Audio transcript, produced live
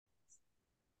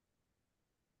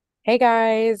Hey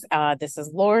guys, this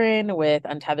is Lauren with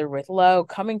Untethered with Lo,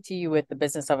 coming to you with the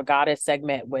Business of a Goddess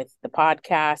segment with the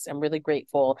podcast. I'm really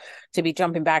grateful to be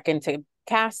jumping back into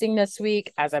casting this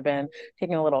week as I've been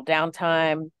taking a little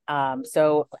downtime.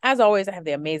 So as always, I have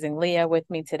the amazing Leah with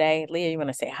me today. Leah, you want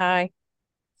to say hi?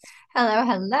 Hello,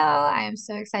 hello. I am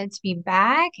so excited to be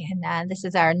back. And this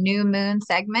is our new moon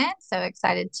segment. So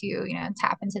excited to,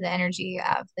 tap into the energy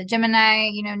of the Gemini,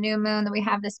 new moon that we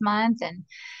have this month and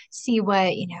see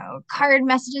what, card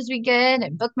messages we get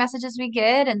and book messages we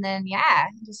get. And then, yeah,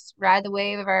 just ride the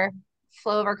wave of our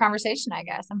flow of our conversation, I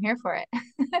guess. I'm here for it.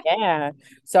 Yeah.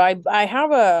 So I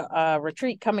have a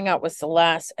retreat coming out with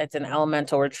Celeste. It's an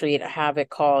elemental retreat. I have it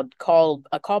called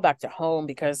a call back to home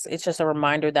because it's just a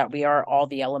reminder that we are all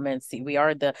the elements. We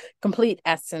are the complete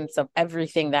essence of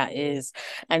everything that is.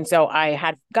 And so I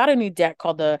had got a new deck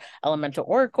called the Elemental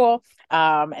Oracle.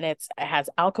 And it has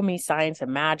alchemy, science,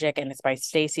 and magic, and it's by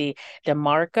Stacy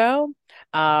DeMarco.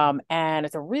 And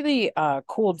it's a really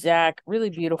cool deck, really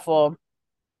beautiful.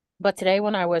 But today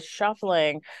when I was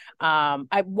shuffling,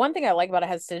 I one thing I like about it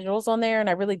has sigils on there, and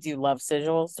I really do love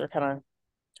sigils. They're kind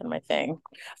of my thing.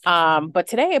 But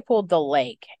today I pulled the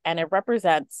lake, and it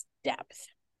represents depth.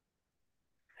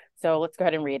 So let's go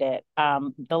ahead and read it.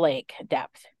 The lake,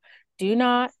 depth. Do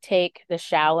not take the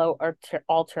shallow or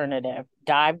alternative.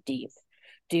 Dive deep.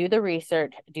 Do the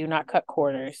research. Do not cut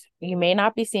corners. You may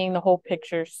not be seeing the whole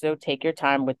picture, so take your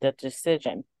time with the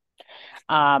decision.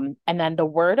 And then the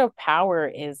word of power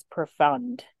is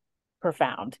profound,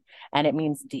 and it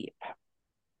means deep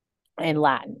in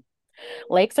Latin.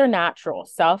 Lakes are natural,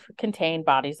 self contained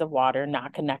bodies of water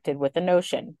not connected with an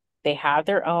ocean. They have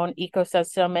their own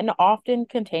ecosystem and often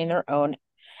contain their own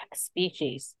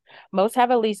species. Most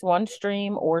have at least one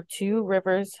stream or two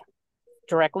rivers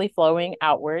directly flowing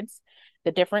outwards.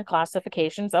 The different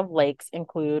classifications of lakes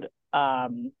include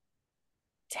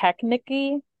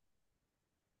technically,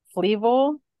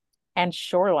 fluvial, and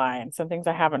shoreline, some things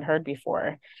I haven't heard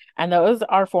before. And those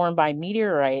are formed by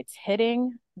meteorites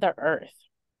hitting the earth,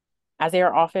 as they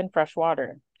are often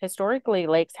freshwater. Historically,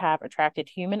 lakes have attracted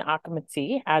human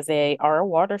occupancy as they are a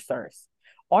water source.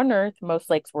 On Earth, most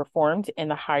lakes were formed in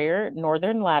the higher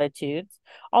northern latitudes,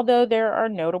 although there are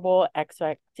notable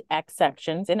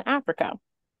exceptions in Africa.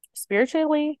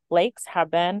 Spiritually, lakes have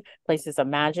been places of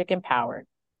magic and power.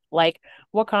 Like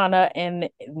Wakanda in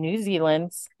New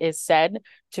Zealand is said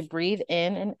to breathe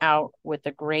in and out with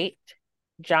the great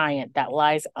giant that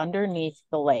lies underneath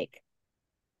the lake.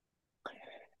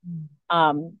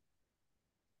 Um,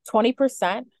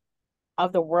 20%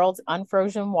 of the world's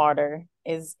unfrozen water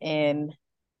is in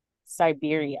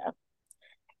Siberia.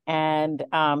 And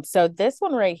so this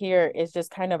one right here is just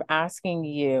kind of asking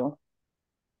you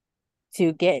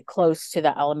to get close to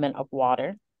the element of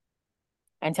water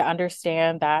and to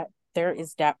understand that there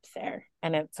is depth there.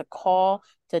 And it's a call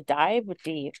to dive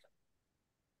deep,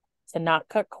 to not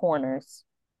cut corners,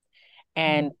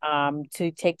 and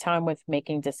to take time with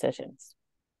making decisions.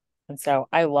 And so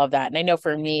I love that. And I know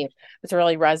for me, it's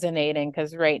really resonating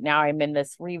because right now I'm in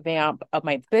this revamp of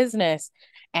my business.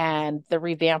 And the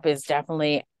revamp is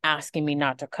definitely asking me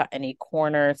not to cut any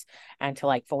corners and to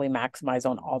like fully maximize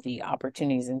on all the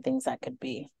opportunities and things that could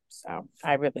be. So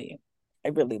I really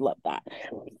love that.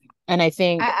 And I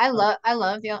think, I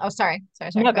love the, oh, sorry.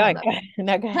 no, Go go ahead, ahead, love. go ahead.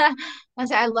 No, go ahead. I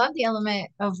say I love the element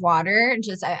of water.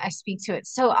 Just I speak to it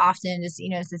so often. Just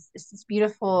it's this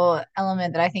beautiful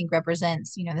element that I think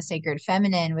represents the sacred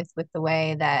feminine with the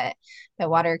way that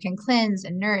water can cleanse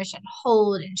and nourish and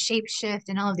hold and shape shift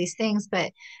and all of these things.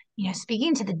 But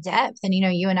speaking to the depth, and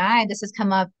you and I, this has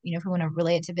come up. If we want to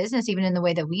relate it to business, even in the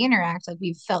way that we interact, like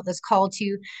we've felt this call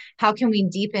to how can we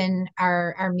deepen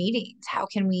our meetings? How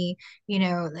can we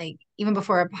like even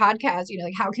before a podcast,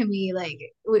 like how can we like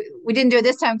we didn't do it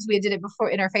this time because we did it before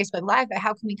in our Facebook Live, but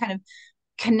how can we kind of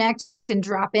connect and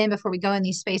drop in before we go in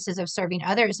these spaces of serving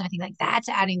others? And I think like that's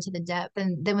adding to the depth.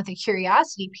 And then with the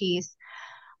curiosity piece,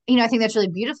 I think that's really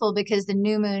beautiful because the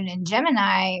new moon in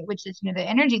Gemini, which is the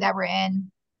energy that we're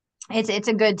in, it's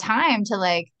a good time to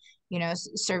like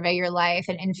survey your life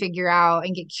and figure out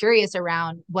and get curious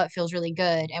around what feels really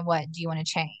good and what do you want to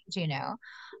change.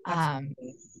 um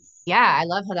Absolutely. yeah, I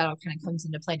love how that all kind of comes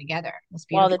into play together. It's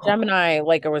Well, the beautiful. Gemini,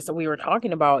 like we were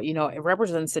talking about, it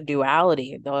represents the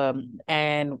duality.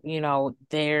 And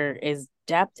there is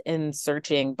depth in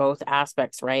searching both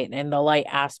aspects, right? In the light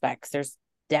aspects, there's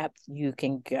depth you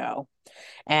can go.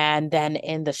 And then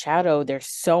in the shadow, there's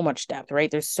so much depth, right?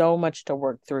 There's so much to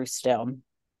work through still.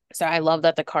 So I love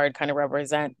that the card kind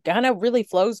of really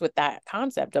flows with that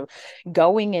concept of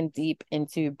going in deep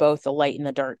into both the light and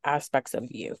the dark aspects of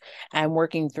you and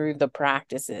working through the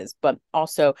practices, but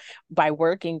also by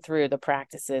working through the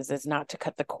practices is not to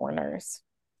cut the corners.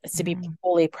 It's to be Mm.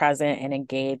 fully present and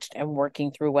engaged and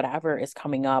working through whatever is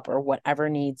coming up or whatever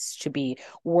needs to be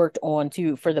worked on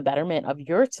to for the betterment of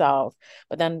yourself,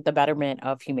 but then the betterment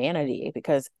of humanity.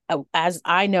 Because as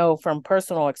I know from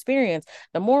personal experience,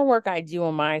 the more work I do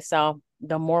on myself,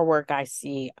 the more work I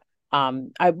see.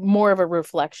 I more of a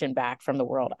reflection back from the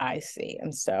world I see.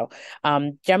 And so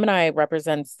Gemini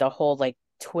represents the whole like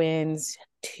twins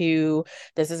two.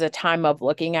 This is a time of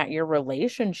looking at your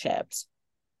relationships,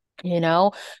 you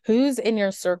know, who's in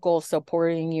your circle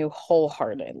supporting you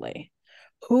wholeheartedly?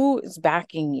 Who is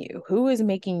backing you? Who is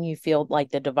making you feel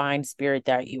like the divine spirit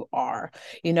that you are?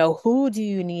 You know, who do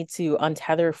you need to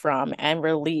untether from and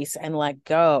release and let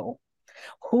go?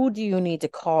 Who do you need to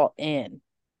call in?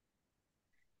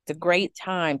 It's a great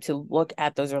time to look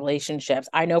at those relationships.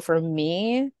 I know for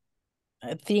me,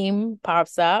 a theme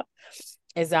pops up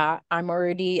is that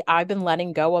I've been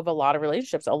letting go of a lot of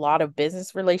relationships, a lot of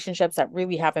business relationships that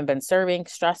really haven't been serving,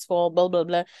 stressful, blah, blah,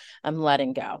 blah. I'm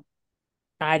letting go.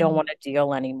 I don't Mm. want to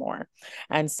deal anymore.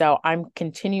 And so I'm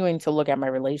continuing to look at my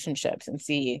relationships and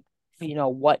see,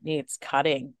 what needs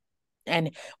cutting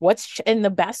and and the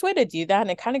best way to do that.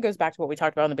 And it kind of goes back to what we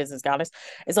talked about in the business goddess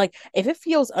is like, if it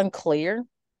feels unclear,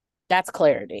 that's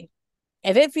clarity.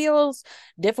 If it feels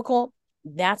difficult,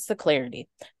 that's the clarity.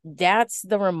 That's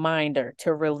the reminder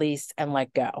to release and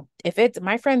let go. If it's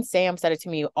my friend Sam said it to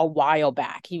me a while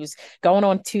back. He was going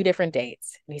on two different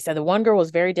dates. And he said the one girl was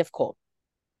very difficult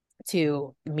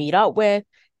to meet up with,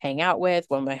 hang out with.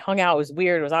 When we hung out, it was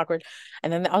weird, it was awkward.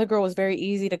 And then the other girl was very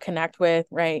easy to connect with,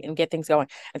 right? And get things going.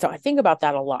 And so I think about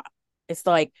that a lot. It's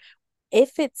like,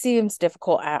 if it seems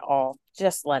difficult at all,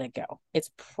 just let it go.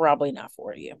 It's probably not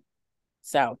for you.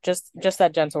 So just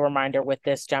that gentle reminder with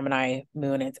this Gemini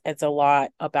moon, it's a lot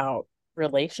about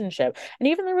relationship and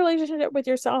even the relationship with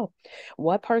yourself.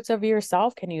 What parts of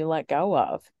yourself can you let go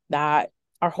of that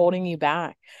are holding you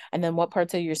back? And then what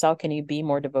parts of yourself can you be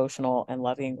more devotional and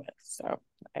loving with? So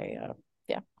yeah.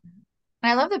 And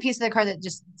I love the piece of the card that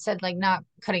just said like not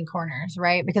cutting corners,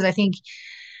 right? Because I think,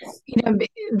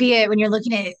 be it when you're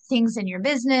looking at things in your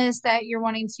business that you're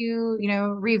wanting to,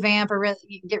 revamp or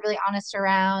get really honest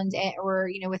around, or,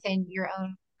 within your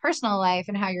own personal life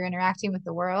and how you're interacting with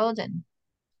the world and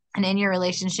in your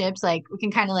relationships, like we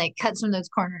can kind of like cut some of those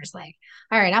corners. Like,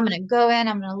 all right, I'm going to go in,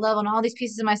 I'm going to love on all these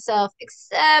pieces of myself,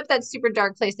 except that super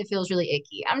dark place that feels really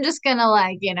icky. I'm just going to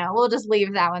like, we'll just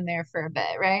leave that one there for a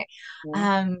bit. Right. Mhm.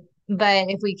 Um, but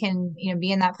if we can,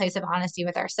 be in that place of honesty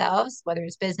with ourselves, whether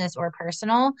it's business or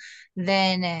personal,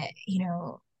 then,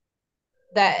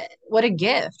 that what a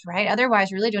gift, right? Otherwise,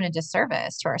 we're really doing a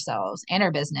disservice to ourselves and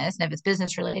our business. And if it's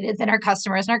business related, then our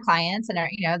customers and our clients and our,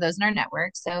 those in our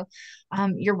network. So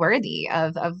you're worthy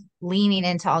of leaning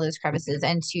into all those crevices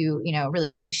and to,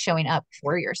 really showing up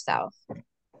for yourself.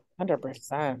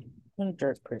 100%.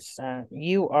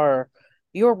 100%.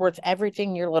 You're worth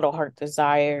everything your little heart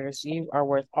desires. You are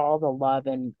worth all the love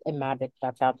and magic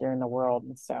that's out there in the world.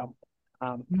 And so I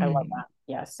love Mm. that.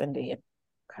 Yes, indeed.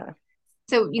 Okay.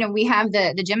 So we have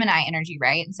the Gemini energy,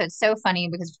 right? And so it's so funny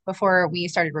because before we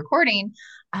started recording,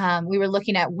 we were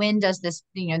looking at when does this,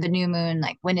 the new moon,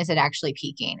 like when is it actually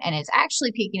peaking? And it's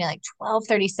actually peaking at like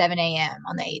 12:37 a.m.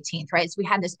 on the 18th, right? So we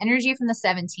had this energy from the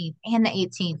 17th and the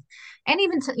 18th and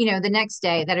even the next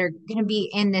day that are going to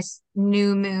be in this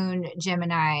new moon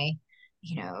Gemini,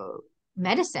 you know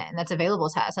medicine that's available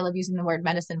to us. I love using the word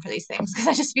medicine for these things because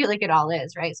I just feel like it all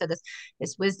is, right? So this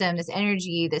wisdom, this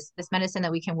energy, this medicine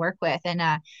that we can work with. And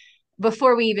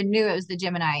before we even knew it was the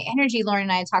Gemini energy, Lauren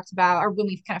and I had talked about, or when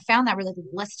we kind of found that, we're like,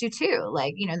 let's do two.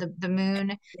 Like, the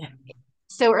moon Yeah.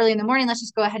 so early in the morning, let's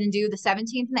just go ahead and do the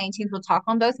 17th and 19th. We'll talk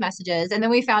on both messages. And then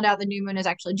we found out the new moon is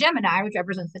actually Gemini, which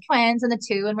represents the twins and the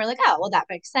two. And we're like, oh, well, that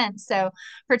makes sense. So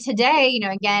for today,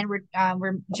 again,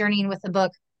 we're journeying with the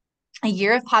book A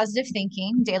Year of Positive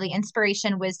Thinking, Daily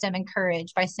Inspiration, Wisdom, and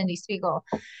Courage by Cyndie Spiegel.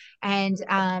 And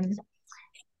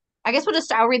I guess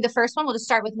I'll read the first one. We'll just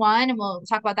start with one and we'll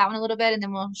talk about that one a little bit and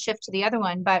then we'll shift to the other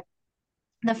one. But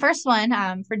the first one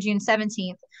for June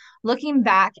 17th, looking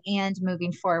back and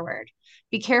moving forward.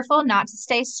 Be careful not to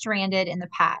stay stranded in the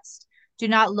past. Do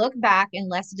not look back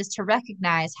unless it is to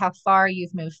recognize how far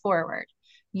you've moved forward.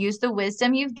 Use the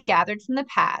wisdom you've gathered from the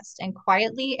past and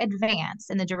quietly advance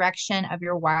in the direction of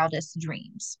your wildest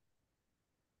dreams.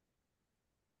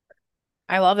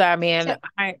 I love that. I So,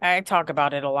 mean, I talk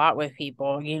about it a lot with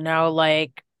people,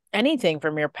 like anything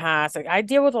from your past. Like I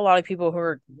deal with a lot of people who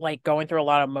are like going through a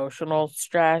lot of emotional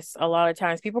stress. A lot of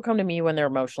times people come to me when they're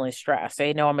emotionally stressed.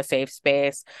 They know I'm a safe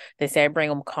space. They say I bring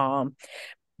them calm.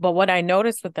 But what I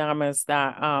noticed with them is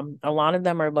that a lot of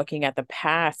them are looking at the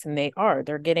past and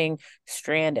they're getting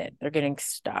stranded. They're getting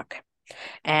stuck.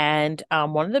 And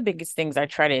one of the biggest things I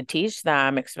try to teach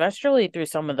them, especially through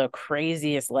some of the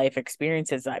craziest life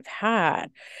experiences I've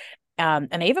had,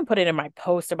 and I even put it in my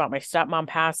post about my stepmom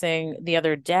passing the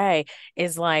other day,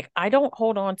 is like, I don't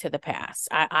hold on to the past.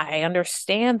 I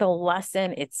understand the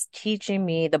lesson it's teaching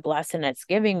me, the lesson it's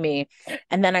giving me.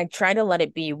 And then I try to let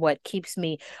it be what keeps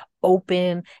me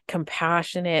open,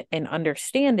 compassionate, and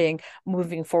understanding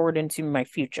moving forward into my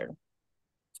future.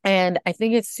 And I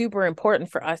think it's super important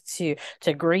for us to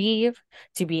grieve,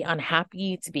 to be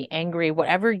unhappy, to be angry,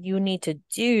 whatever you need to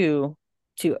do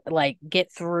to like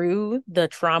get through the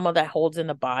trauma that holds in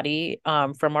the body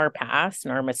from our past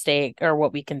and our mistake or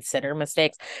what we consider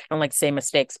mistakes. I don't like to say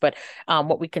mistakes, but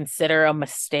what we consider a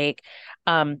mistake.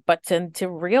 But to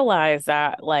realize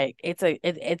that like it's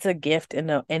a gift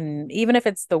and even if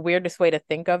it's the weirdest way to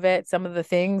think of it, some of the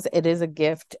things it is a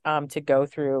gift to go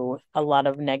through a lot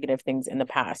of negative things in the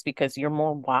past because you're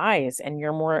more wise and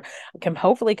you're more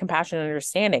hopefully compassionate and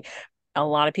understanding. A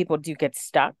lot of people do get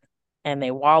stuck and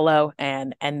they wallow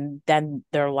and then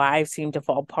their lives seem to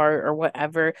fall apart or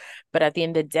whatever. But at the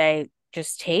end of the day,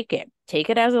 just take it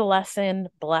as a lesson,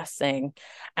 blessing,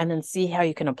 and then see how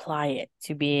you can apply it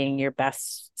to being your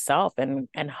best self and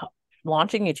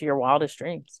launching you to your wildest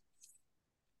dreams.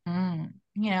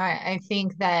 I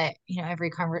think that,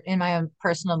 in my own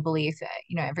personal belief,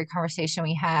 every conversation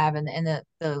we have and the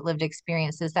lived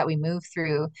experiences that we move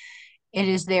through, it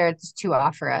is there to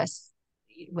offer us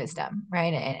wisdom,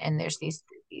 right? And there's these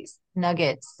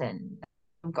nuggets and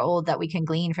gold that we can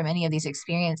glean from any of these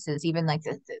experiences, even like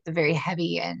the very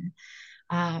heavy and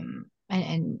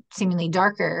seemingly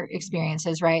darker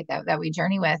experiences, right? That we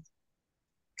journey with.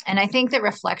 And I think that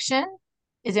reflection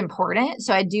is important.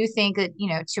 So I do think that,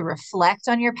 to reflect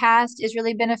on your past is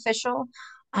really beneficial,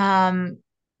 um,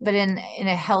 but in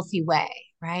a healthy way,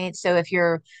 right? So if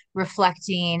you're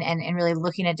reflecting and really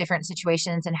looking at different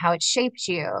situations and how it shaped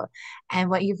you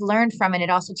and what you've learned from it, it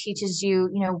also teaches you,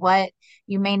 what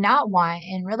you may not want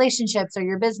in relationships or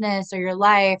your business or your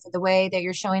life, or the way that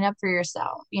you're showing up for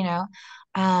yourself.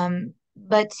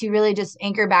 But to really just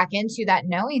anchor back into that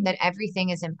knowing that everything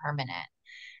is impermanent,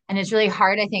 and it's really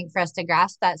hard, I think, for us to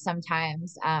grasp that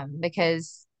sometimes,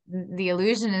 because the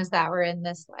illusion is that we're in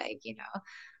this, like,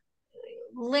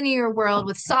 linear world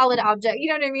with solid object. You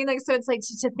know what I mean? Like, so it's like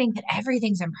to think that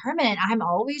everything's impermanent. I'm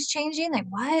always changing. Like,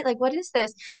 what? Like, what is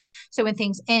this? So when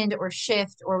things end or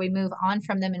shift or we move on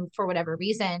from them, and for whatever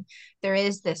reason, there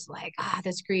is this like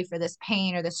this grief or this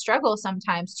pain or this struggle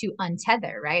sometimes to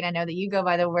untether, right? I know that you go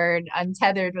by the word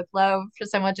untethered with love for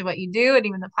so much of what you do and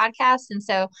even the podcast. And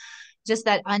so just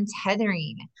that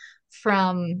untethering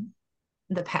from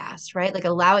the past, right? Like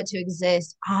allow it to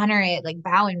exist, honor it, like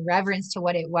bow in reverence to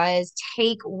what it was,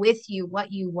 take with you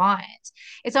what you want.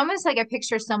 It's almost like I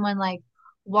picture someone like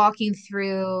walking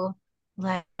through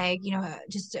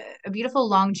just a beautiful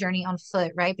long journey on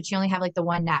foot, right? But you only have like the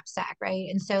one knapsack, right?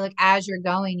 And so like as you're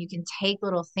going, you can take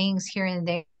little things here and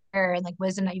there and like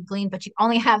wisdom that you've gleaned, but you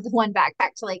only have the one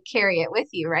backpack to like carry it with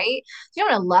you, right? So you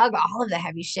don't want to lug all of the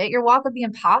heavy shit. Your walk would be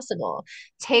impossible.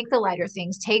 Take the lighter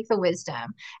things, take the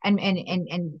wisdom and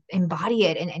embody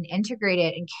it and integrate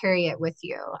it and carry it with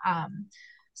you.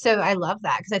 So I love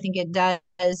that because I think it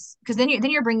does, because then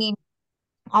you're bringing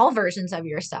all versions of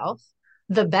yourself,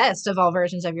 the best of all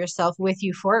versions of yourself with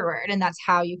you forward, and that's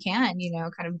how you can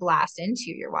kind of blast into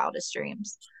your wildest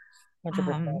dreams.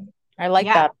 100%. um I like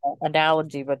yeah, that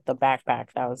analogy with the backpack.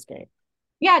 That was great.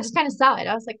 yeah, I just kind of saw it.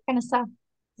 I was like, kind of saw.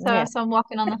 So Yeah. so I'm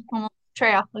walking on the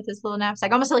trail with this little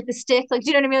knapsack, almost like the stick, like, do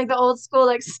you know what I mean, like the old school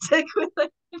like stick with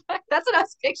like that's what I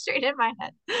was picturing in my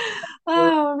head.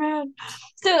 Oh man.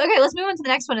 So okay, let's move on to the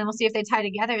next one and we'll see if they tie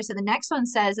together. So the next one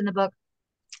says in the book,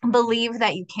 believe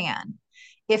that you can.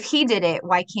 If he did it,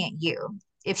 why can't you?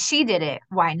 If she did it,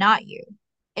 why not you?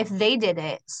 If they did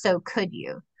it, so could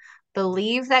you.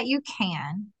 Believe that you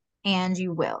can and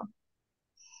you will.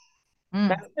 Mm.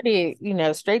 That's pretty,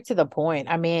 straight to the point.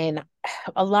 I mean,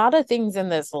 a lot of things in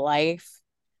this life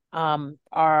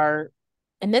are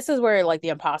and this is where like the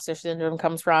imposter syndrome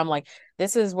comes from. Like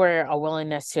this is where a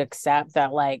willingness to accept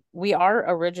that like we are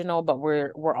original, but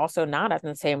we're also not at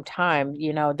the same time.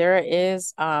 There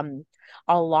is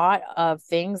a lot of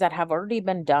things that have already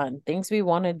been done, things we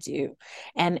want to do.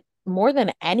 And more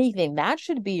than anything, that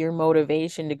should be your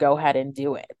motivation to go ahead and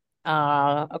do it.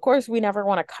 Of course, we never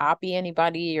want to copy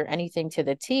anybody or anything to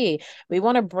the T. We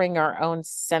want to bring our own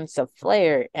sense of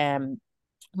flair. And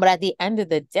but at the end of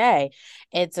the day,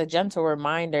 it's a gentle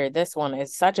reminder. This one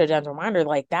is such a gentle reminder.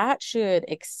 Like that should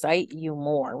excite you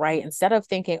more, right? Instead of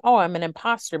thinking, oh, I'm an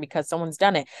imposter because someone's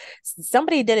done it.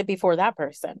 Somebody did it before that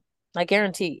person. I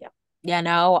guarantee you.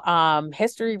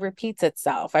 History repeats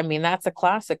itself. I mean, that's a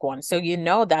classic one. So you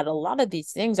know that a lot of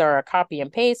these things are a copy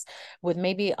and paste with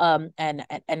maybe an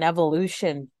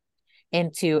evolution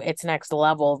into its next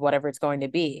level of whatever it's going to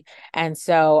be. And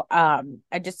so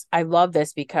I love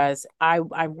this because I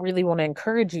really want to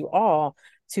encourage you all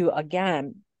to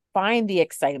again find the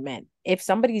excitement. If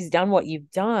somebody's done what you've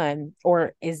done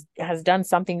or is has done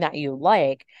something that you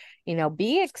like,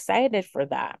 be excited for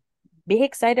that. Be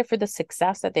excited for the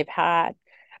success that they've had.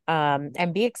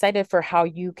 And be excited for how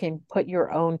you can put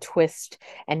your own twist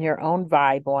and your own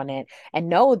vibe on it, and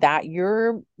know that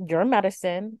your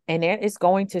medicine and it is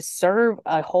going to serve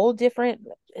a whole different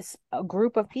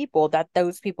group of people that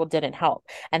those people didn't help.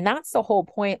 And that's the whole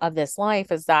point of this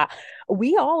life, is that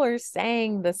we all are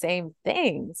saying the same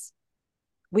things.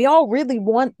 We all really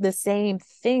want the same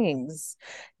things,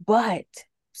 but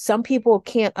some people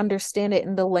can't understand it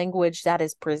in the language that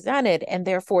is presented, and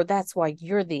therefore that's why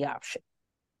you're the option.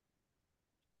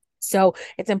 So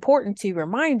it's important to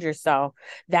remind yourself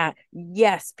that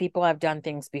yes, people have done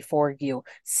things before you.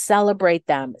 Celebrate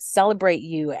them, celebrate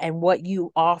you and what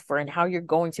you offer and how you're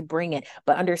going to bring it.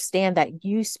 But understand that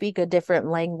you speak a different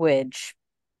language,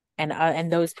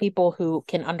 and those people who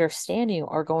can understand you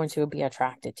are going to be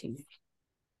attracted to you.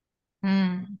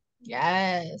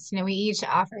 Yes. We each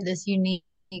offer this unique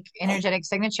energetic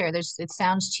signature. It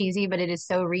sounds cheesy, but it is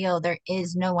so real. There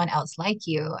is no one else like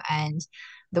you. And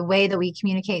the way that we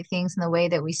communicate things and the way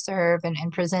that we serve and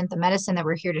present the medicine that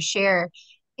we're here to share,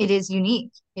 it is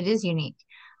unique. It is unique.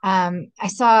 I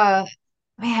saw,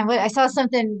 man, I saw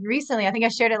something recently. I think I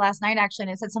shared it last night actually,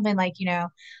 and it said something like,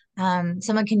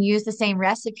 someone can use the same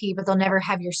recipe, but they'll never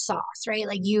have your sauce, right?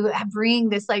 Like you bring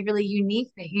this like really unique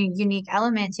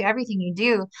element to everything you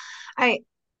do. I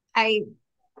I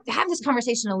have this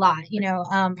conversation a lot.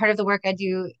 Part of the work I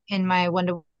do in my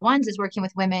one-to-ones is working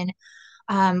with women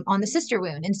on the sister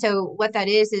wound, and so what that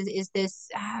is this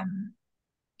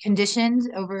conditioned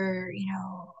over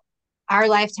our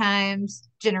lifetimes,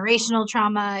 generational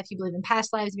trauma. If you believe in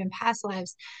past lives, even past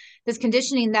lives, this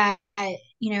conditioning that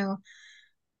you know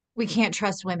we can't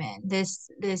trust women, this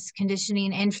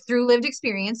conditioning, and through lived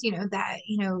experience, that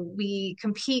we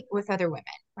compete with other women,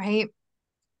 right?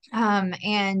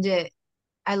 And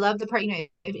I love the part,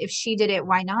 if she did it,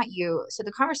 why not you? So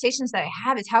the conversations that I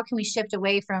have is how can we shift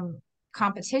away from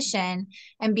competition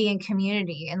and be in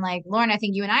community? And like Lauren, I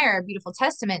think you and I are a beautiful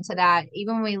testament to that.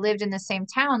 Even when we lived in the same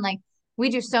town, like we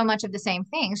do so much of the same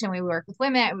things, and we work with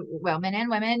women, well, men and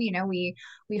women. We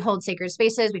hold sacred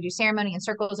spaces, we do ceremony and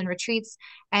circles and retreats,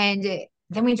 and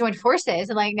then we joined forces,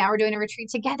 and like now we're doing a retreat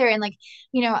together. And like,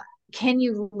 you know, can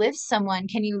you lift someone?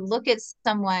 Can you look at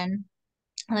someone?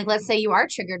 Like, let's say you are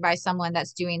triggered by someone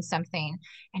that's doing something,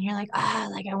 and you're like,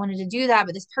 like I wanted to do that,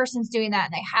 but this person's doing that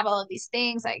and they have all of these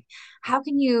things. Like, how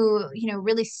can you,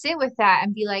 really sit with that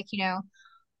and be like,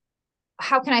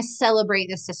 how can I celebrate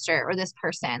this sister or this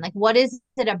person? Like, what is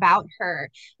it about her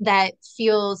that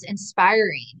feels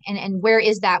inspiring? And where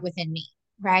is that within me?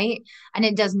 Right. And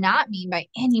it does not mean by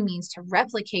any means to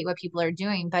replicate what people are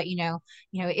doing. But,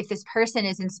 if this person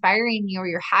is inspiring you or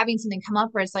you're having something come up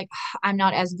where it's like, I'm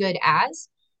not as good as,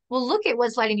 well, look at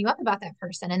what's lighting you up about that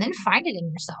person and then find it in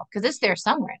yourself because it's there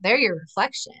somewhere. They're your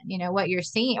reflection, what you're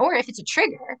seeing. Or if it's a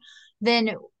trigger,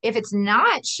 then if it's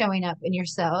not showing up in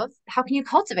yourself, how can you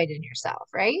cultivate it in yourself,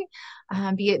 right?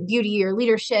 Be it beauty or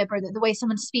leadership or the way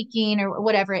someone's speaking or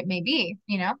whatever it may be,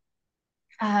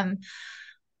 Um,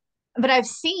 but I've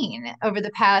seen over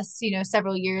the past,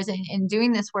 several years in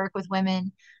doing this work with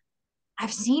women,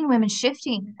 I've seen women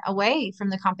shifting away from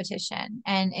the competition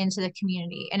and into the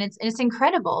community. And it's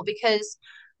incredible because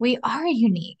we are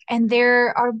unique and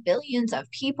there are billions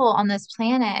of people on this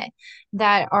planet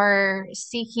that are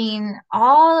seeking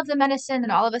all of the medicine that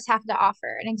all of us have to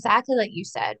offer. And exactly like you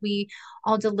said, we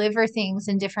all deliver things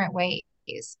in different ways.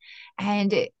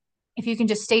 And if you can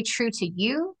just stay true to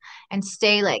you and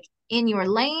stay like in your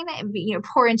lane and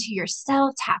pour into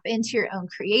yourself, tap into your own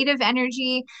creative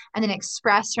energy, and then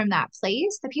express from that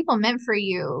place, the people meant for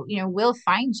you, will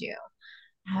find you.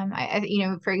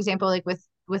 For example, like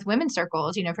with women's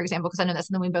circles, for example, because I know that's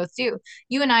something we both do.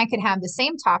 You and I could have the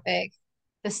same topic,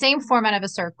 the same format of a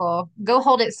circle, go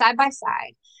hold it side by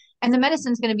side. And the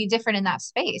medicine's going to be different in that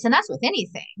space. And that's with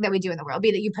anything that we do in the world,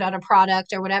 be that you put out a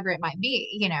product or whatever it might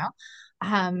be.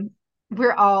 Um,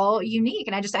 we're all unique.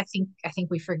 And I think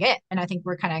we forget, and I think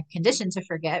we're kind of conditioned to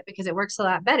forget, because it works a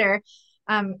lot better.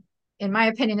 Um, in my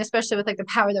opinion, especially with like the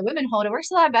power that women hold, it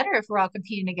works a lot better if we're all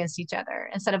competing against each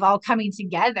other instead of all coming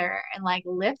together and like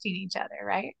lifting each other,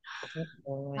 right?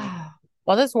 Absolutely.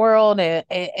 Well, this world,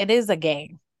 it is a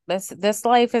game. This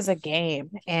life is a game.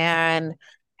 And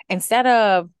instead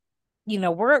of,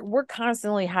 we're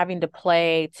constantly having to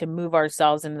play to move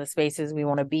ourselves into the spaces we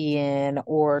want to be in,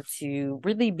 or to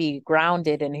really be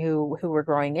grounded in who we're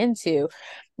growing into.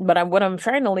 But what I'm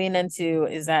trying to lean into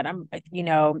is that I'm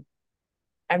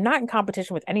not in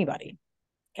competition with anybody.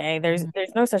 Okay, there's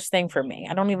no such thing for me.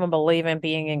 I don't even believe in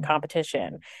being in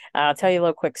competition. I'll tell you a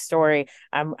little quick story.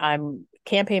 I'm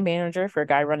campaign manager for a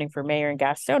guy running for mayor in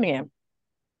Gastonia.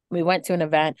 We went to an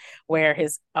event where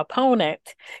his opponent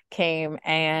came,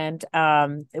 and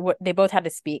they both had to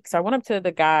speak. So I went up to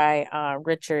the guy,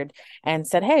 Richard, and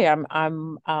said, "Hey, I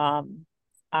am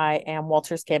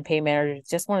Walter's campaign manager.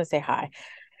 Just want to say hi."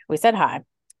 We said hi.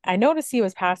 I noticed he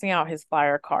was passing out his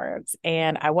flyer cards,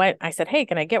 and I said, "Hey,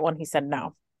 can I get one?" He said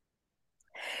no.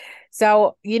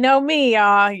 So you know me,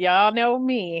 y'all know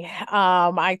me.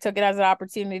 I took it as an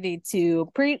opportunity to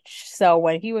preach. So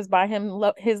when he was by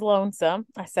his lonesome,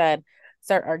 I said,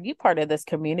 "Sir, are you part of this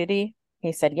community?"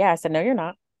 He said, "Yeah." I said, "No, you're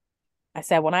not." I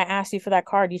said, "When I asked you for that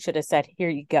card, you should have said, 'Here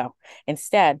you go.'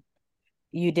 Instead,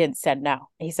 you didn't said no."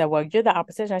 He said, "Well, you're the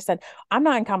opposition." I said, "I'm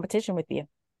not in competition with you.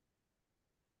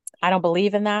 I don't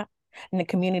believe in that. And the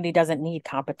community doesn't need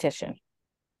competition.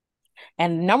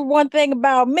 And number one thing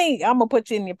about me, I'm gonna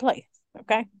put you in your place.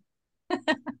 Okay.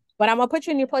 But I'm gonna put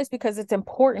you in your place because it's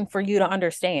important for you to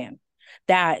understand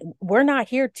that we're not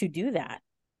here to do that.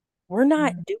 We're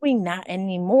not doing that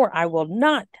anymore. I will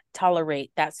not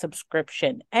tolerate that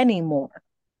subscription anymore."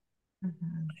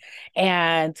 Mm-hmm.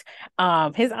 And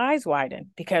his eyes widened,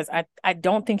 because I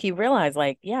don't think he realized,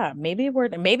 like, yeah, maybe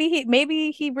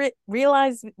he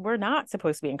realized we're not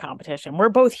supposed to be in competition. We're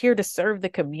both here to serve the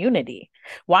community.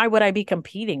 Why would I be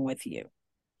competing with you?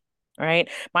 Right.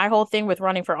 My whole thing with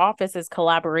running for office is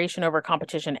collaboration over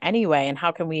competition anyway. And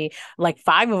how can we, like,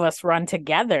 five of us run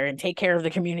together and take care of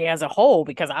the community as a whole?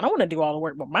 Because I don't want to do all the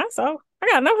work by myself. I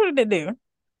got nothing to do.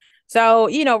 So,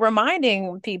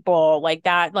 reminding people like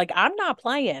that, like, I'm not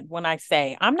playing when I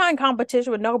say I'm not in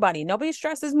competition with nobody. Nobody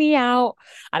stresses me out.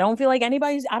 I don't care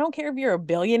if you're a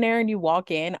billionaire and you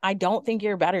walk in, I don't think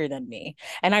you're better than me.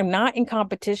 And I'm not in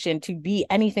competition to be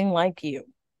anything like you.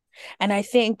 And I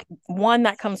think one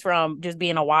that comes from just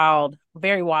being a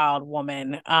very wild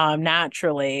woman,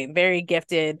 naturally, very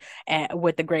gifted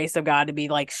with the grace of God to be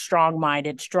like strong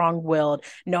minded, strong willed,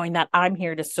 knowing that I'm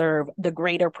here to serve the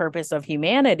greater purpose of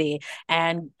humanity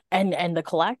and the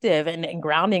collective, and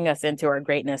grounding us into our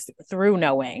greatness through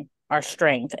knowing our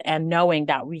strength and knowing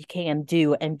that we can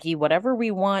do and be whatever we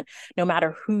want, no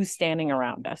matter who's standing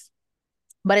around us.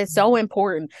 But it's so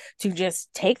important to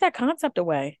just take that concept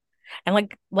away. And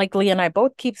like Leah and I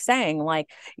both keep saying, like,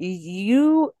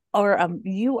 you are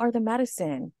the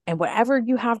medicine, and whatever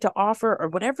you have to offer or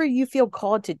whatever you feel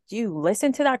called to do,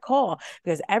 listen to that call,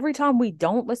 because every time we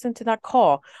don't listen to that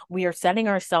call, we are setting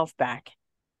ourselves back,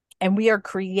 and we are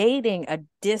creating a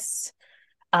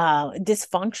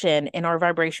dysfunction in our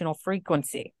vibrational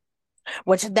frequency,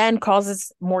 which then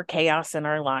causes more chaos in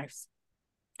our lives.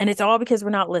 And it's all because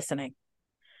we're not listening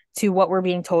to what we're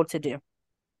being told to do.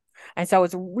 And so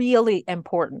it's really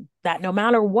important that no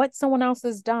matter what someone else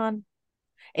has done,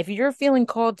 if you're feeling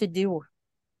called to do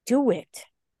it.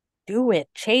 Do it.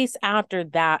 Chase after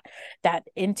that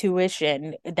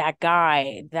intuition, that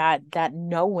guide, that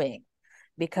knowing,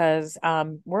 because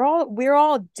we're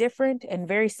all different and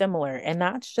very similar, and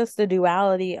that's just the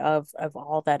duality of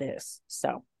all that is.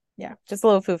 So yeah, just a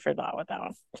little food for thought with that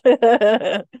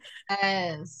one.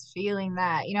 Yes, feeling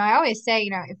that. I always say,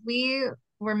 if we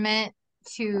were meant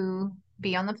to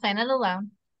be on the planet alone,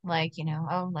 like,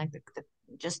 oh, like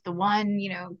just the one,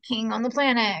 king on the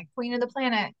planet, queen of the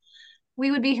planet, we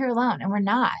would be here alone. And we're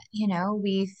not.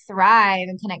 We thrive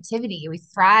in connectivity, we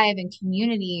thrive in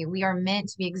community. We are meant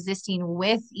to be existing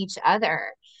with each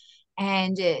other.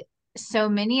 And so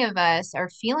many of us are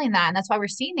feeling that. And that's why we're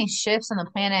seeing these shifts on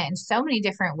the planet in so many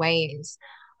different ways.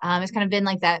 It's kind of been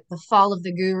like that, the fall of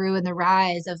the guru and the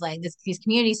rise of like these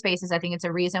community spaces. I think it's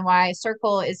a reason why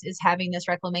Circle is having this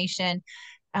reclamation.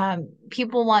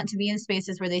 People want to be in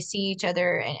spaces where they see each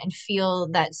other and feel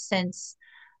that sense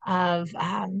of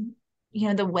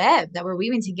the web that we're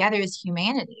weaving together as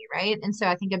humanity, right? And so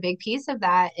I think a big piece of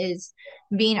that is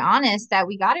being honest that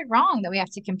we got it wrong, that we have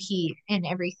to compete in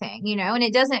everything, and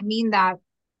it doesn't mean that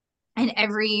in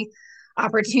every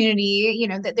opportunity,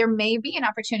 that there may be an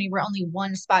opportunity where only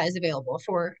one spot is available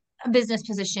for a business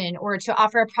position or to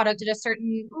offer a product at a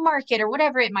certain market or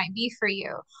whatever it might be for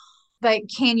you. But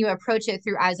can you approach it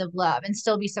through eyes of love and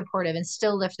still be supportive and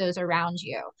still lift those around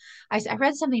you? I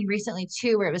read something recently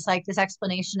too where it was like this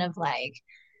explanation of like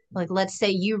let's say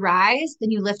you rise,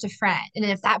 then you lift a friend, and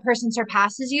if that person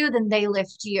surpasses you, then they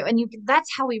lift you, and you that's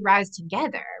how we rise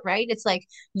together, right? It's like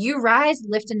you rise,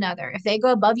 lift another. If they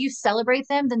go above you, celebrate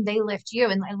them, then they lift you.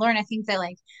 And Lauren, I think that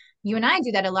like you and I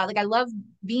do that a lot. Like I love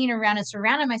being around and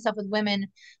surrounding myself with women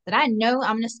that I know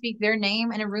I'm going to speak their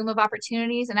name in a room of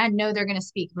opportunities, and I know they're going to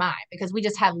speak mine because we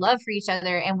just have love for each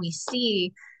other and we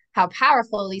see how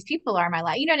powerful these people are in my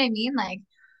life. You know what I mean? Like,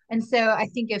 and so I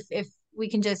think if we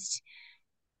can just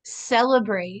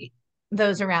celebrate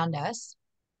those around us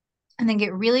and then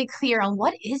get really clear on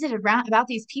what is it around about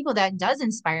these people that does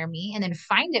inspire me, and then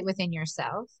find it within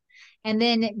yourself, and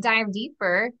then dive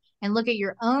deeper and look at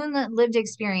your own lived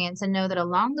experience and know that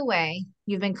along the way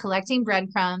you've been collecting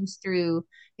breadcrumbs through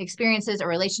experiences or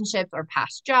relationships or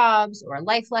past jobs or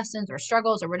life lessons or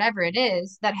struggles or whatever it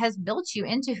is that has built you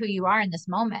into who you are in this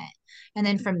moment. And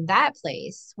then from that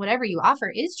place, whatever you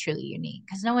offer is truly unique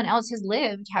because no one else has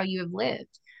lived how you have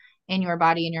lived in your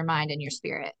body and your mind and your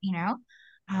spirit, you know?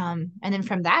 And then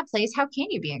from that place, how can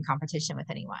you be in competition with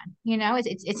anyone? You know,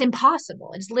 it's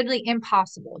impossible. It's literally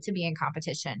impossible to be in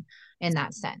competition in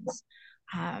that sense.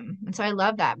 And so I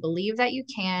love that. Believe that you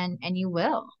can and you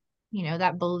will. You know,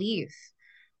 that belief,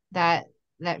 that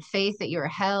that faith that you are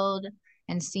held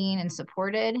and seen and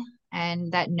supported,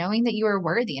 and that knowing that you are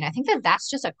worthy. And I think that that's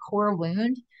just a core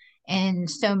wound. And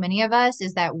so many of us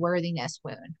is that worthiness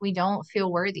wound. We don't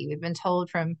feel worthy. We've been told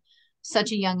from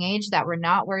such a young age that we're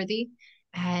not worthy.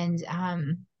 And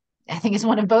I think it's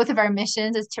one of both of our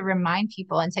missions is to remind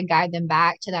people and to guide them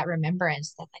back to that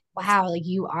remembrance that like, wow, like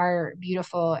you are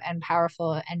beautiful and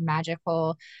powerful and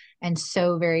magical and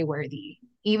so very worthy.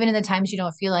 Even in the times you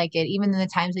don't feel like it, even in the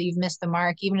times that you've missed the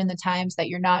mark, even in the times that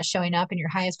you're not showing up in your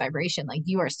highest vibration, like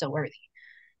you are still worthy,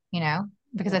 you know?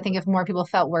 Because I think if more people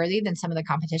felt worthy, then some of the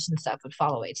competition stuff would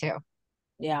fall away too.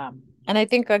 Yeah. And I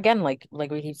think again, like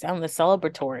we keep saying the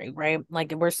celebratory, right?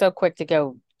 Like we're so quick to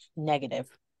go negative,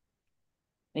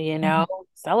 you Mhm. know,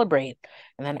 celebrate.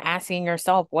 And then asking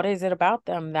yourself, what is it about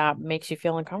them that makes you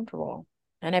feel uncomfortable?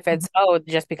 And if Mhm. it's, oh,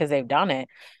 just because they've done it,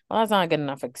 well, that's not a good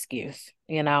enough excuse,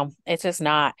 you know? It's just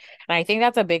not. And I think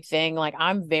that's a big thing. Like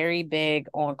I'm very big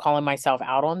on calling myself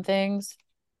out on things,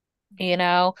 you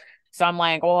know? So I'm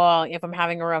like, well, if I'm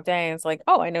having a rough day, it's like,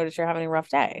 oh, I noticed you're having a rough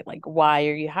day. Like, why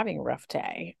are you having a rough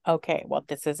day? Okay, well,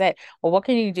 this is it. Well, what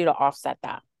can you do to offset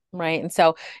that? Right. And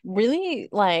so really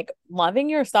like loving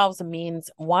yourselves means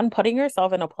one, putting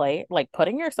yourself in a place, like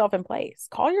putting yourself in place,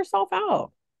 call yourself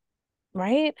out,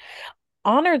 right?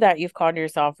 Honor that you've called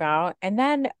yourself out. And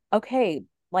then, okay,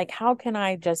 like, how can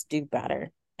I just do better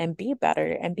and be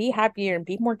happier and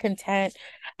be more content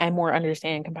and more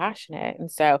understanding and compassionate?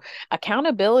 And so,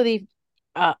 accountability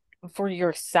uh, for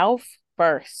yourself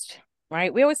first.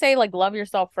 Right. We always say, like, love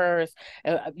yourself first.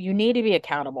 You need to be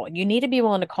accountable. You need to be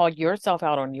willing to call yourself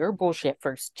out on your bullshit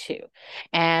first, too.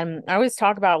 And I always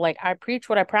talk about, like, I preach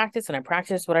what I practice and I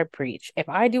practice what I preach. If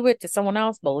I do it to someone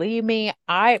else, believe me,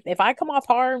 if I come off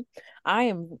hard, I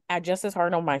am at just as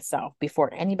hard on myself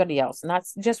before anybody else. And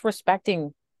that's just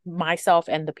respecting myself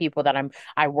and the people that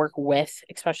I work with,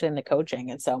 especially in the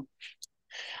coaching. And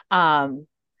um,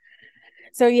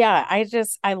 so yeah,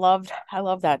 I love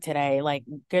that today. Like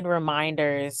good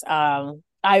reminders.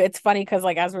 It's funny because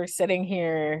like as we're sitting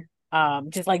here,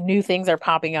 just like new things are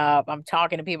popping up. I'm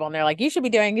talking to people and they're like, you should be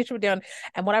doing.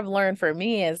 And what I've learned for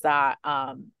me is that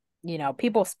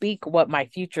people speak what my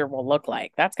future will look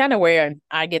like. That's kind of where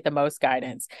I get the most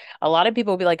guidance. A lot of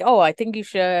people will be like, oh, I think you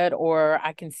should, or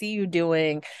I can see you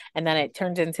doing, and then it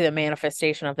turns into the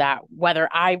manifestation of that, whether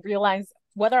I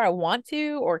want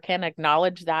to or can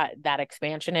acknowledge that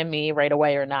expansion in me right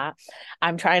away or not.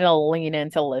 I'm trying to lean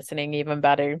into listening even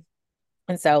better.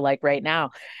 And so like right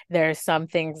now, there's some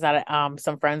things that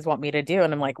some friends want me to do.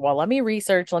 And I'm like, well, let me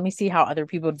research, let me see how other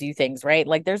people do things, right?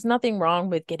 Like there's nothing wrong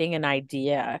with getting an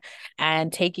idea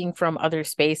and taking from other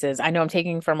spaces. I know I'm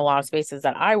taking from a lot of spaces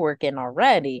that I work in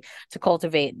already to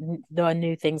cultivate the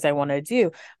new things I want to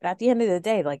do. But at the end of the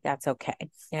day, like that's okay.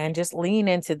 And just lean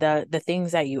into the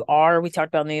things that you are. We talked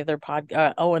about in the other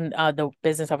the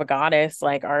business of a goddess,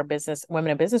 like our business,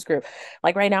 women in business group.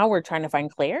 Like right now, we're trying to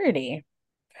find clarity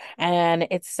and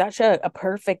it's such a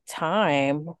perfect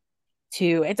time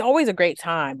it's always a great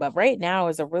time, but right now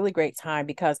is a really great time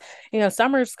because,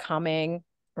 summer's coming,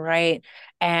 right?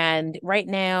 And right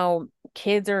now,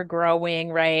 kids are growing,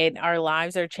 right? Our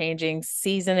lives are changing,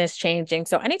 season is changing.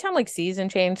 So anytime like season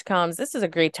change comes, this is a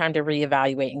great time to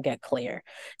reevaluate and get clear.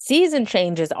 Season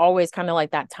change is always kind of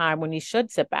like that time when you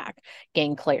should sit back,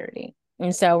 gain clarity.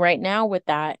 And so right now with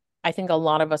that, I think a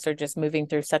lot of us are just moving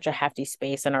through such a hefty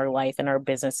space in our life, in our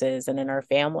businesses, and in our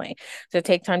family. So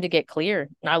take time to get clear.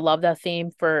 I love that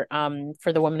theme for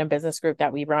the Women in Business group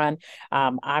that we run.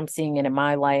 I'm seeing it in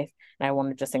my life. And I want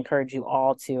to just encourage you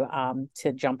all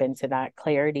to jump into that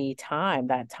clarity time,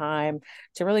 that time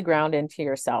to really ground into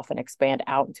yourself and expand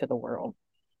out into the world.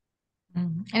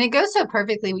 And it goes so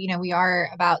perfectly. We are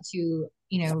about to,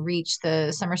 reach the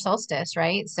summer solstice,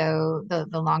 right? So the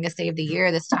longest day of the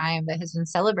year, this time that has been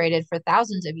celebrated for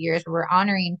thousands of years, where we're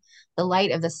honoring the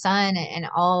light of the sun and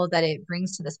all that it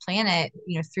brings to this planet,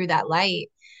 through that light.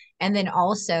 And then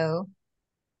also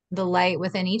the light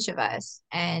within each of us.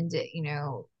 And,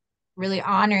 really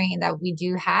honoring that we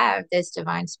do have this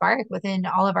divine spark within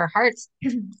all of our hearts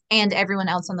and everyone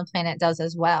else on the planet does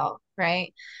as well,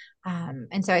 right?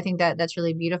 And so I think that that's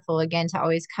really beautiful, again, to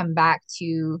always come back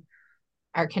to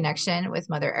our connection with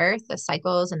Mother Earth, the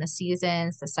cycles and the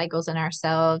seasons, the cycles in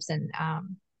ourselves. And I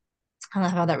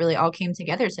love how that really all came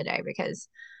together today, because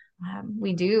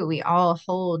we all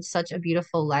hold such a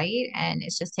beautiful light, and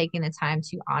it's just taking the time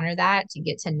to honor that, to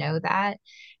get to know that,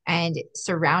 and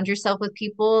surround yourself with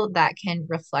people that can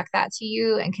reflect that to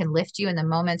you and can lift you in the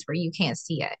moments where you can't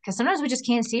see it. Because sometimes we just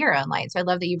can't see our own light. So I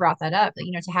love that you brought that up.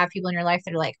 That, to have people in your life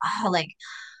that are like, oh, like,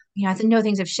 I know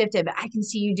things have shifted, but I can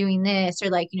see you doing this, or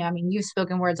like, I mean, you've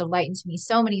spoken words of light into me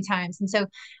so many times. And so,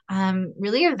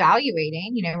 really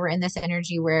evaluating, we're in this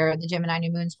energy where the Gemini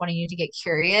new moon's wanting you to get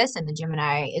curious, and the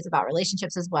Gemini is about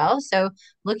relationships as well. So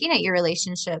looking at your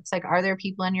relationships, like, are there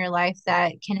people in your life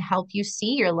that can help you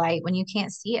see your light when you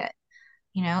can't see it?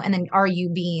 And then are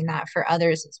you being that for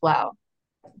others as well?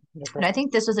 But I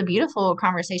think this was a beautiful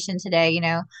conversation today,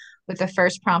 with the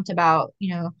first prompt about,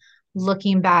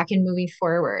 looking back and moving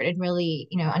forward, and really,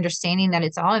 understanding that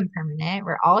it's all impermanent.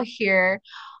 We're all here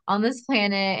on this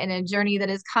planet in a journey that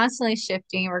is constantly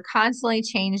shifting. We're constantly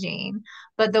changing.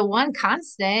 But the one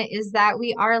constant is that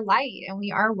we are light and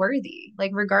we are worthy,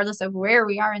 like, regardless of where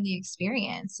we are in the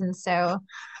experience. And so,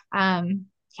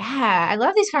 yeah, I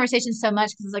love these conversations so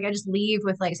much, because it's like I just leave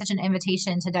with like such an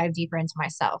invitation to dive deeper into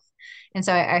myself. And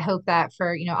so I hope that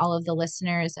for, all of the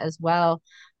listeners as well.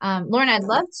 Lauren, I'd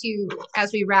love to,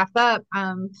 as we wrap up,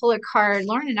 pull a card.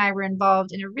 Lauren and I were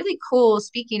involved in a really cool,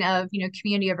 speaking of,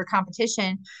 community over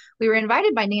competition. We were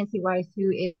invited by Nancy Weiss,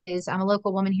 who is a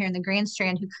local woman here in the Grand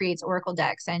Strand who creates Oracle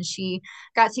decks. And she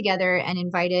got together and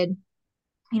invited,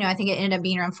 I think it ended up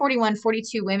being around 41,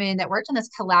 42 women that worked on this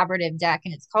collaborative deck,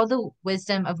 and it's called the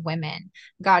Wisdom of Women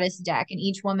Goddess deck. And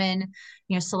each woman,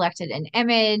 selected an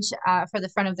image for the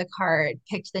front of the card,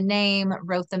 picked the name,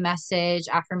 wrote the message,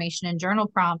 affirmation, and journal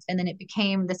prompt, and then it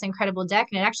became this incredible deck.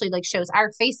 And it actually like shows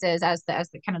our faces as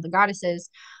the kind of the goddesses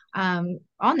on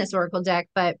this oracle deck.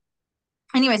 But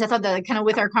anyways, I thought that kind of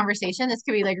with our conversation, this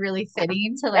could be like really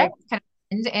fitting to Yeah. like kind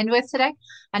of end with today.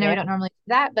 I know we Yeah. don't normally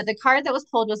do that, but the card that was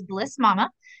pulled was Bliss Mama.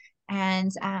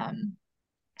 And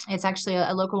it's actually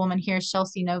a local woman here,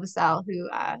 Chelsea Novosel, who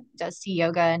does tea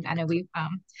yoga. And I know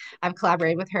I've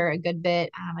collaborated with her a good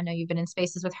bit. I know you've been in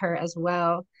spaces with her as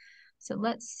well. So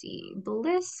let's see.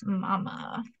 Bliss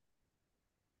Mama.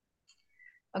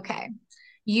 Okay.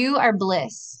 You are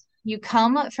bliss. You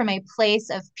come from a place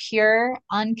of pure,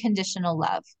 unconditional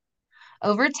love.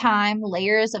 Over time,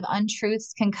 layers of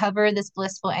untruths can cover this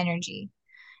blissful energy.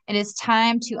 It is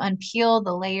time to unpeel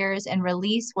the layers and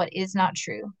release what is not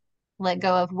true. Let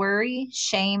go of worry,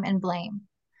 shame, and blame.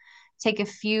 Take a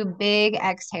few big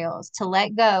exhales to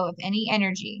let go of any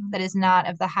energy that is not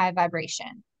of the high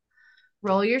vibration.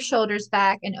 Roll your shoulders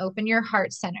back and open your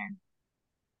heart center.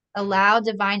 Allow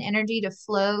divine energy to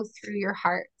flow through your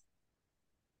heart.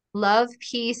 Love,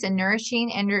 peace, and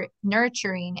nurturing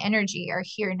energy are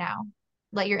here now.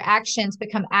 Let your actions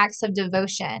become acts of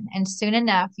devotion, and soon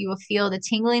enough, you will feel the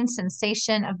tingling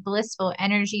sensation of blissful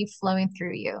energy flowing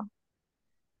through you.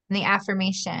 And the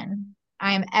affirmation,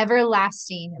 I am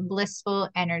everlasting, blissful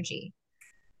energy.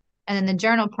 And then the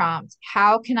journal prompt,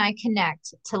 how can I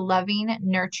connect to loving,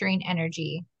 nurturing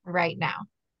energy right now?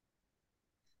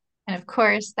 And of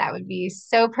course, that would be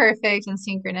so perfect and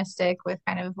synchronistic with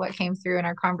kind of what came through in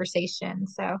our conversation.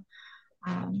 So,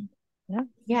 um, Yeah.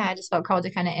 yeah, I just felt called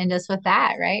to kind of end us with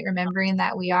that, right? Remembering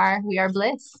that we are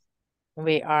bliss.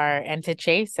 We are, and to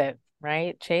chase it,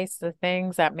 right? Chase the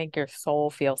things that make your soul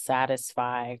feel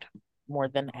satisfied more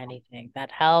than anything. That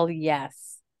hell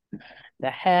yes.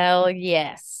 The hell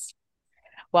yes.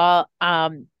 Well,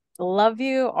 Love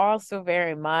you also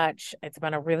very much. It's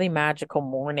been a really magical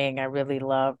morning. I really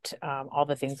loved all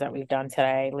the things that we've done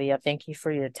today. Leah, thank you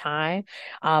for your time.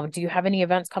 Do you have any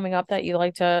events coming up that you'd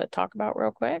like to talk about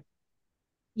real quick?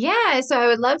 Yeah, so I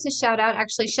would love to shout out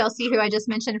actually Chelsea, who I just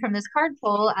mentioned from this card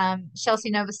pull.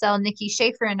 Chelsea Novosel, Nikki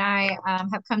Schaefer, and I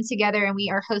have come together and we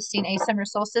are hosting a summer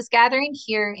solstice gathering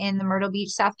here in the Myrtle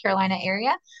Beach, South Carolina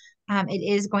area. It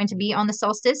is going to be on the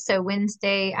solstice, so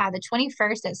Wednesday, the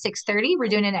 21st at 6:30. We're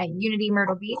doing it at Unity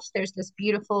Myrtle Beach. There's this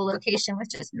beautiful location with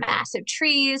just massive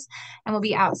trees, and we'll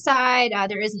be outside.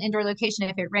 There is an indoor location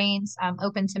if it rains,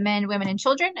 open to men, women, and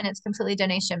children, and it's completely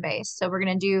donation based. So we're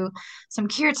going to do some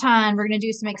kirtan. We're going to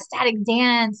do some ecstatic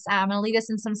dance. I'm going to lead us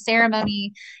in some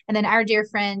ceremony. And then our dear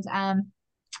friend,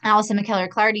 Allison McKellar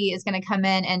Clardy is going to come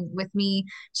in and with me,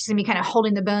 she's going to be kind of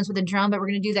holding the bones with a drum, but we're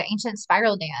going to do the ancient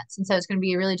spiral dance. And so it's going to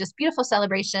be a really just beautiful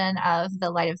celebration of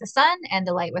the light of the sun and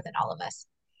the light within all of us.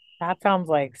 That sounds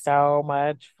like so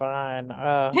much fun.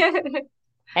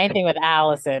 Anything with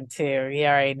Allison too. You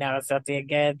already know it's gonna be a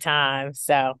good time.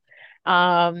 So,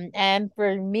 and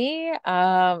for me,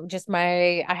 just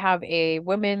I have a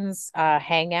women's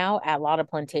hangout at Lotta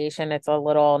Plantation. It's a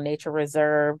little nature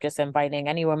reserve, just inviting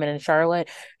any women in Charlotte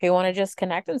who want to just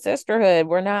connect in sisterhood.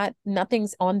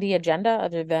 Nothing's on the agenda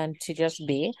other than to just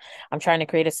be. I'm trying to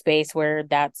create a space where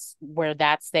that's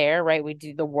there, right? We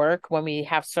do the work when we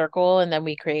have circle, and then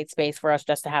we create space for us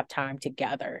just to have time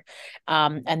together.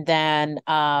 And then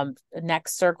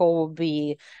next circle will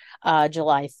be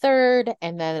July 3rd.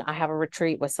 And then I have a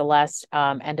retreat with Celeste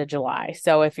end of July.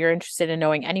 So if you're interested in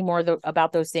knowing any more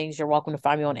about those things, you're welcome to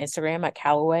find me on Instagram at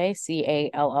Calloway,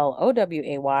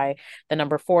 Calloway, the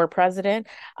number 4 president.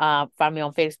 Find me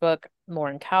on Facebook,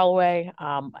 Lauren Calloway.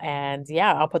 And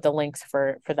yeah, I'll put the links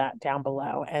for that down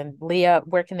below. And Leah,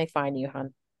 where can they find you,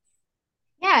 hon?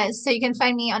 Yeah, so you can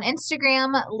find me on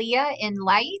Instagram, Leah in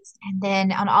Light, and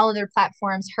then on all other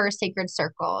platforms, Her Sacred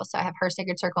Circle. So I have Her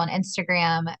Sacred Circle on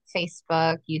Instagram,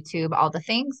 Facebook, YouTube, all the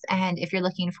things. And if you're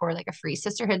looking for like a free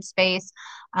sisterhood space,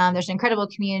 there's an incredible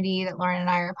community that Lauren and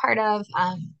I are a part of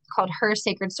called Her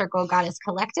Sacred Circle Goddess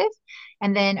Collective.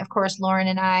 And then, of course, Lauren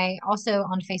and I also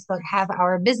on Facebook have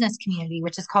our business community,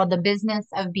 which is called The Business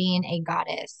of Being a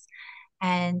Goddess.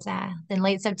 And then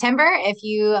late September, if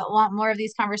you want more of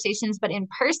these conversations, but in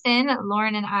person,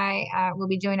 Lauren and I will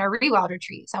be doing our Rewild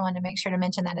retreat. So I wanted to make sure to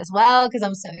mention that as well because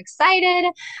I'm so excited.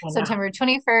 I know. September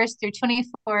 21st through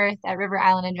 24th at River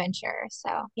Island Adventure. So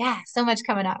yeah, so much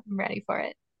coming up. I'm ready for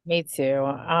it. Me too.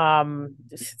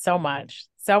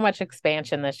 So much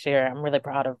expansion this year. I'm really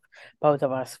proud of both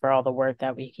of us for all the work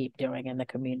that we keep doing in the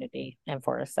community and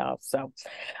for ourselves. So,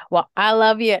 well, I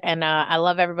love you and I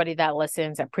love everybody that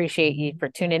listens. I appreciate you for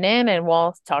tuning in and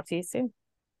we'll talk to you soon.